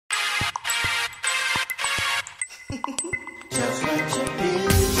Just let your beauty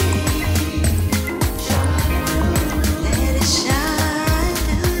shine through. Let it shine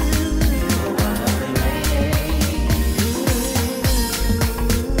through.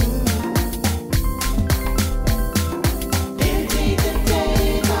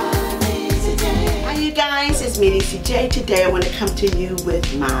 Hi you guys, it's me NeeCJae. Today I want to come to you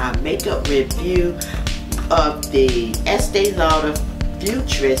with my makeup review of the Estee Lauder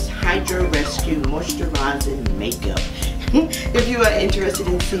Futurist Hydra Rescue Moisturizing Makeup. If you are interested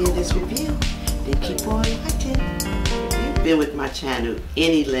in seeing this review, then keep on watching. If you've been with my channel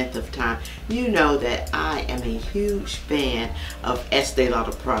any length of time, you know that I am a huge fan of Estee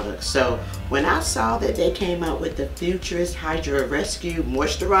Lauder products. So when I saw that they came out with the Futurist Hydra Rescue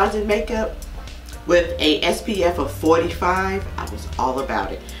Moisturizing Makeup with a SPF of 45, I was all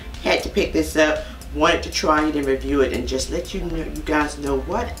about it. Had to pick this up. Wanted to try it and review it and just let you guys know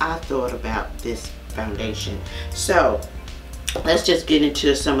what I thought about this foundation. So let's just get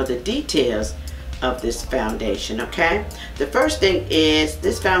into some of the details of this foundation, okay? The first thing is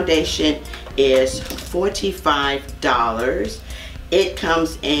this foundation is $45. It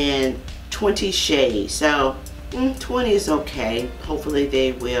comes in 20 shades, so 20 is okay. Hopefully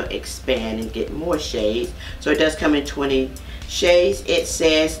they will expand and get more shades. So it does come in 20 shades. It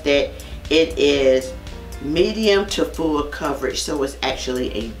says that it is medium to full coverage, so it's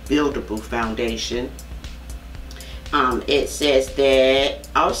actually a buildable foundation. It says that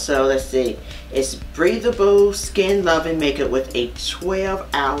also, let's see, it's breathable, skin loving makeup with a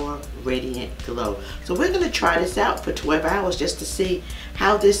 12-hour radiant glow. So we're going to try this out for 12 hours just to see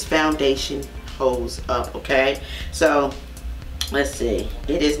how this foundation holds up, okay? So let's see,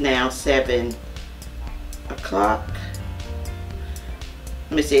 it is now 7 o'clock.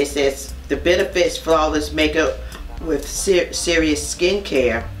 Let me see, it says the benefits: flawless makeup with serious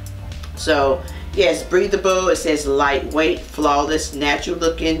skincare. So yes, breathable. It says lightweight, flawless, natural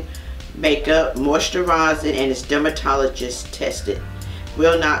looking makeup, moisturizing, and it's dermatologist tested.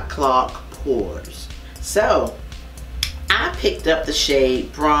 Will not clog pores. So I picked up the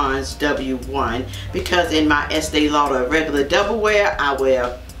shade Bronze W1 because in my Estee Lauder regular double wear, I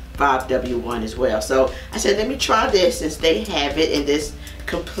wear 5W1 as well. So I said, let me try this since they have it in this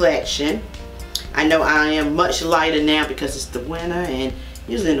complexion. I know I am much lighter now because it's the winter, and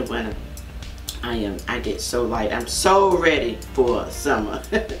usually in the winter I get so light. I'm so ready for summer.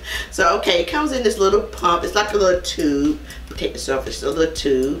 So okay, it comes in this little pump. It's like a little tube. Take this off. It's a little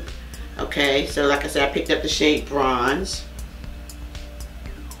tube. Okay, so like I said, I picked up the shade Bronze,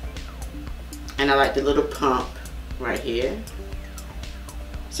 and I like the little pump right here.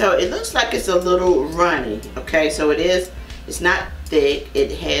 So it looks like it's a little runny. Okay, so it is. It's not thick.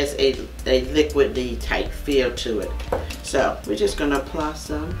 It has a liquidy type feel to it. So we're just gonna apply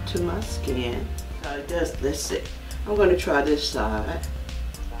some to my skin. So it does. Let's see. I'm gonna try this side.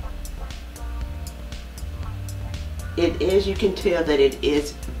 It is. You can tell that it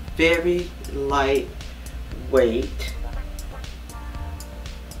is very lightweight,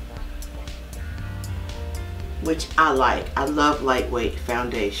 which I like. I love lightweight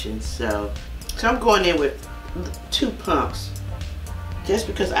foundations. So I'm going in with 2 pumps just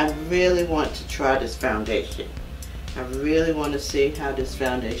because I really want to try this foundation. I really want to see how this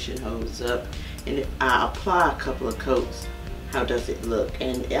foundation holds up, and if I apply a couple of coats, how does it look?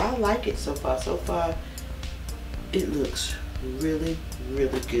 And I like it so far. So far it looks really,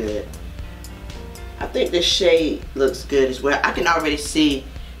 really good. I think this shade looks good as well. I can already see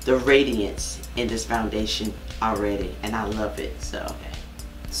the radiance in this foundation already, and I love it.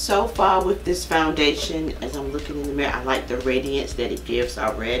 So far with this foundation, as I'm looking in the mirror, I like the radiance that it gives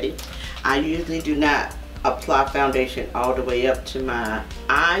already. I usually do not apply foundation all the way up to my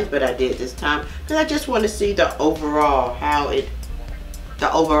eyes, but I did this time because I just want to see the overall,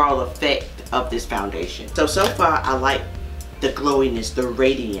 the overall effect of this foundation. So far I like the glowiness, the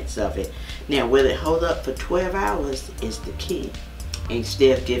radiance of it. Now will it hold up for 12 hours is the key, and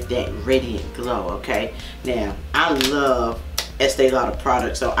still give that radiant glow, okay? Now I love Estee Lauder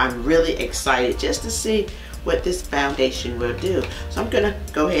products, so I'm really excited just to see what this foundation will do. So I'm gonna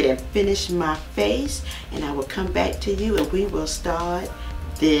go ahead and finish my face, and I will come back to you and we will start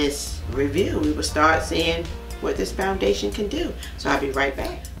this review. We will start seeing what this foundation can do. So I'll be right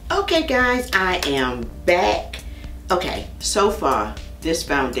back. Okay guys, I am back. Okay, so far this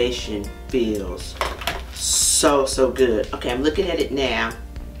foundation feels so good. Okay, I'm looking at it now.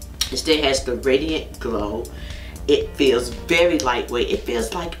 It still has the radiant glow. It feels very lightweight. It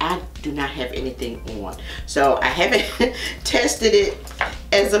feels like I do not have anything on. So I haven't tested it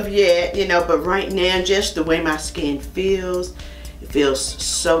as of yet, you know, but right now, just the way my skin feels, it feels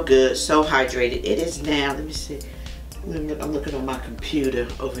so good, so hydrated. It is now, let me see, I'm looking on my computer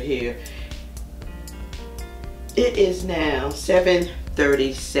over here. It is now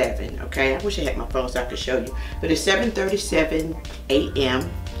 7:37, okay? I wish I had my phone so I could show you. But it's 7:37 a.m.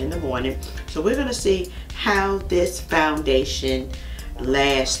 in the morning. So we're gonna see how this foundation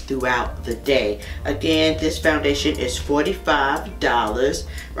lasts throughout the day. Again, this foundation is $45.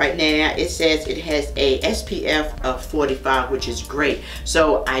 Right now it says it has a SPF of 45, which is great.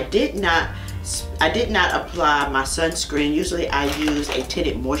 So I did not apply my sunscreen. Usually I use a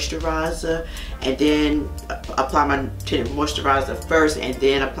tinted moisturizer and then apply my tinted moisturizer first and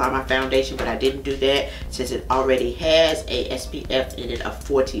then apply my foundation, but I didn't do that since it already has a SPF in it of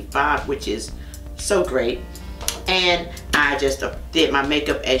 45, which is so great. And I just did my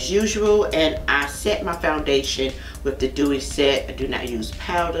makeup as usual, and I set my foundation with the dewy set. I do not use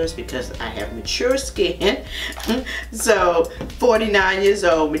powders because I have mature skin. So 49 years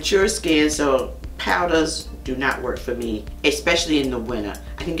old, mature skin, so powders do not work for me, especially in the winter.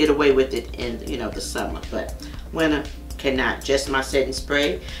 I can get away with it in the summer, but winter cannot. Just my setting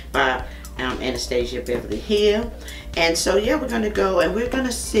spray by Anastasia Beverly Hill. And so yeah, we're gonna go and we're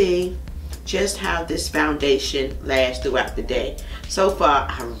gonna see just how this foundation lasts throughout the day. So far,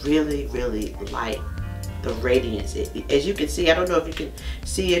 I really like the radiance. As you can see, I don't know if you can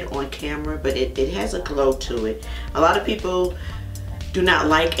see it on camera, but it has a glow to it. A lot of people do not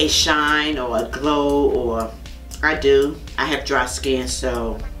like a shine or a glow, or I do. I have dry skin,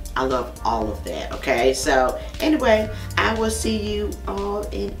 so I love all of that, okay? So anyway, I will see you all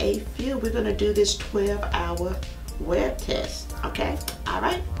in a few. We're gonna do this 12-hour wear test, okay? All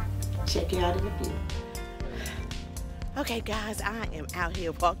right, check you out in a few. Okay guys, I am out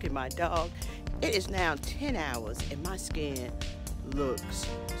here walking my dog. It is now 10 hours and my skin looks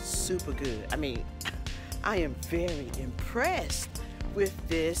super good. I mean, I am very impressed with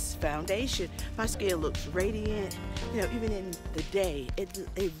this foundation. My skin looks radiant, even in the day. It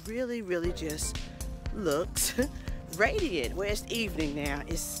really just looks radiant. Well, it's evening now.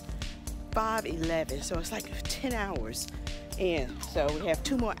 It's 5:11, so it's like 10 hours. And so we have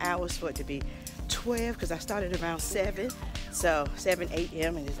 2 more hours for it to be 12, because I started around 7. So 7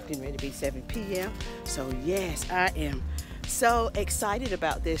 a.m. and it's getting ready to be 7 p.m. So yes, I am so excited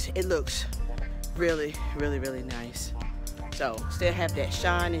about this. It looks really nice. So still have that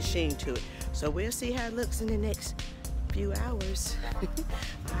shine and sheen to it. So we'll see how it looks in the next few hours. All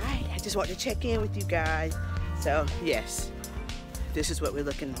right, I just want to check in with you guys. So yes, this is what we're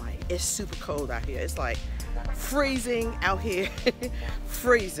looking like. It's super cold out here. It's like freezing out here.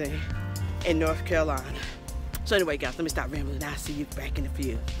 Freezing in North Carolina. So anyway guys, let me stop rambling. I'll see you back in a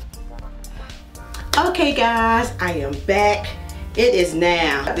few. Okay guys, I am back. It is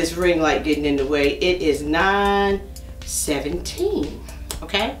now, this ring light getting in the way, it is 9:17,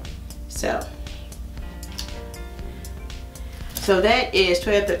 okay? So that is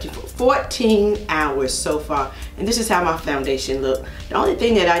 12, 13, 14 hours so far. And this is how my foundation looked. The only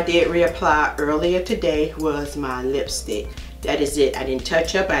thing that I did reapply earlier today was my lipstick. That is it. I didn't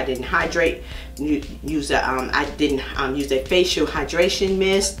touch up, I didn't hydrate, I didn't use a facial hydration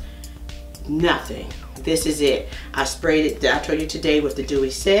mist, nothing. This is it. I sprayed it, I told you today, with the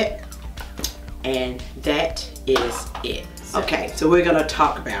dewy set, and that is it. Okay, so we're gonna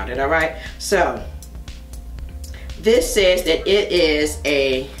talk about it, all right? So this says that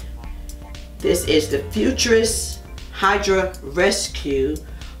this is the Futurist Hydra Rescue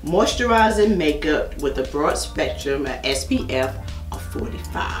Moisturizing Makeup with a broad spectrum of SPF of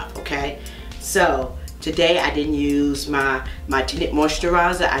 45, okay? So today I didn't use my tinted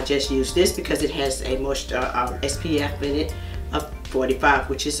moisturizer. I just used this because it has a SPF in it of 45,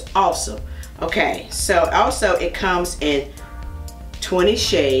 which is awesome. Okay, so also it comes in 20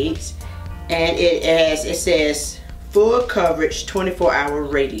 shades, and it says full coverage 24-hour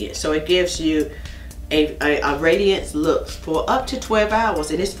radiance. So it gives you a radiance look for up to 12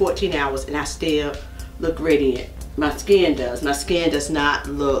 hours, and it's 14 hours and I still look radiant. My skin does. My skin does not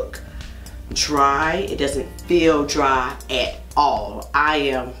look dry. It doesn't feel dry at all. I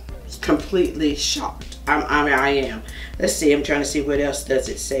am completely shocked. I am. Let's see, I'm trying to see what else does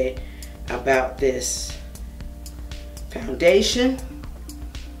it say about this foundation.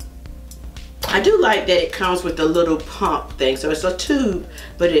 I do like that it comes with a little pump thing. So it's a tube,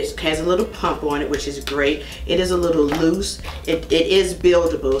 but it has a little pump on it, which is great. It is a little loose. It is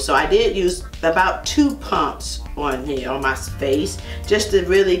buildable. So I did use about 2 pumps on here on my face, just to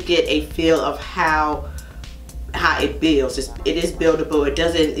really get a feel of how it builds. It is buildable. It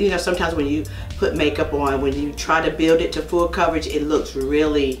doesn't, sometimes when you put makeup on, when you try to build it to full coverage, it looks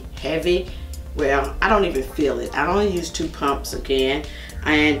really heavy. Well, I don't even feel it. I only use 2 pumps again.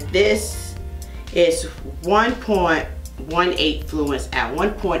 And this It's 1.18 fluid ounce,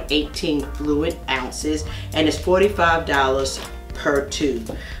 1.18 fluid ounces, and it's $45 per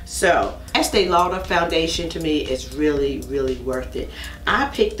tube. So Estee Lauder foundation to me is really, really worth it. I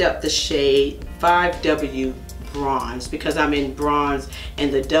picked up the shade 5W bronze because I'm in bronze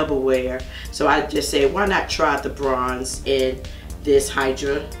and the double wear. So I just said, why not try the bronze in this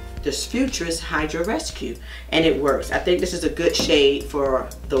Hydra, this Futurist Hydra Rescue, and it works. I think this is a good shade for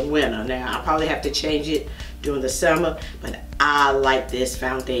the winter. Now I'll probably have to change it during the summer, but I like this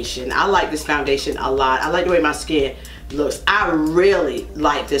foundation. I like this foundation a lot. I like the way my skin looks. I really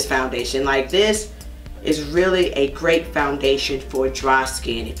like this foundation. Like, this is really a great foundation for dry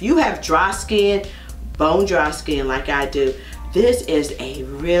skin. If you have dry skin, bone dry skin like I do, this is a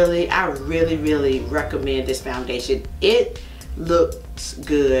really, I really recommend this foundation. It looks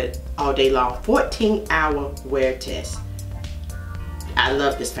good all day long. 14-hour wear test. I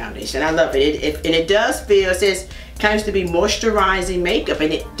love this foundation. I love it. And it does feel, it says claims to be moisturizing makeup,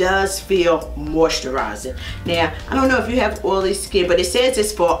 and it does feel moisturizing. Now, I don't know if you have oily skin, but it says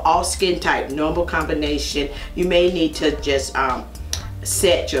it's for all skin type, normal combination. You may need to just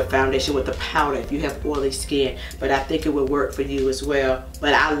set your foundation with a powder if you have oily skin, but I think it would work for you as well.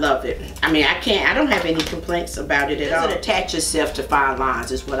 But I love it. I mean, I don't have any complaints about it at all. It doesn't attach itself to fine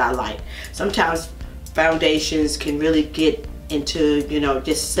lines is what I like. Sometimes foundations can really get into, you know,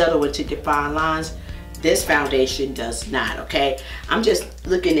 just settle into your fine lines. This foundation does not, okay? I'm just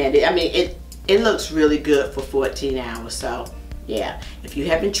looking at it. I mean, it looks really good for 14 hours. So yeah, if you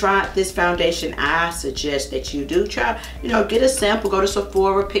haven't tried this foundation, I suggest that you do try. You know, get a sample, go to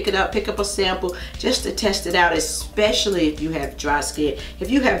Sephora, pick up a sample just to test it out, especially if you have dry skin.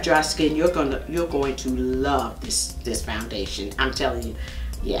 If you have dry skin, you're going to love this foundation. I'm telling you.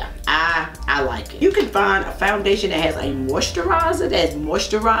 Yeah, I like it. You can find a foundation that has a moisturizer that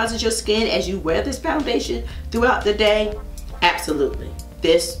moisturizes your skin as you wear this foundation throughout the day. Absolutely.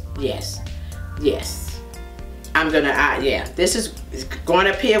 This, yes. I'm gonna, yeah, this is going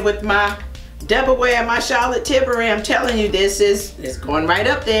up here with my double wear, my Charlotte Tilbury. I'm telling you, this is going right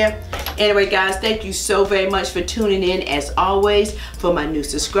up there. Anyway, guys, thank you so very much for tuning in. As always, for my new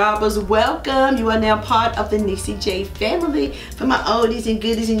subscribers, welcome. You are now part of the NeeCJae family. For my oldies and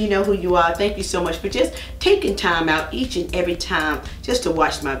goodies, and you know who you are, thank you so much for just taking time out each and every time just to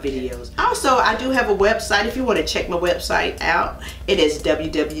watch my videos. Also, I do have a website if you want to check my website out. It is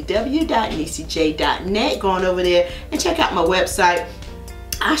www.NeeCJae.net. Go on over there and check out my website.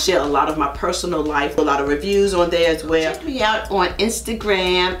 I share a lot of my personal life, a lot of reviews on there as well. Check me out on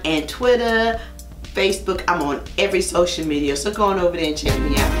Instagram and Twitter, Facebook. I'm on every social media, so go on over there and check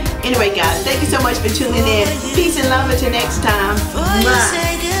me out. Anyway, guys, thank you so much for tuning in. Peace and love until next time. Bye.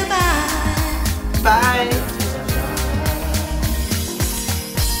 Bye.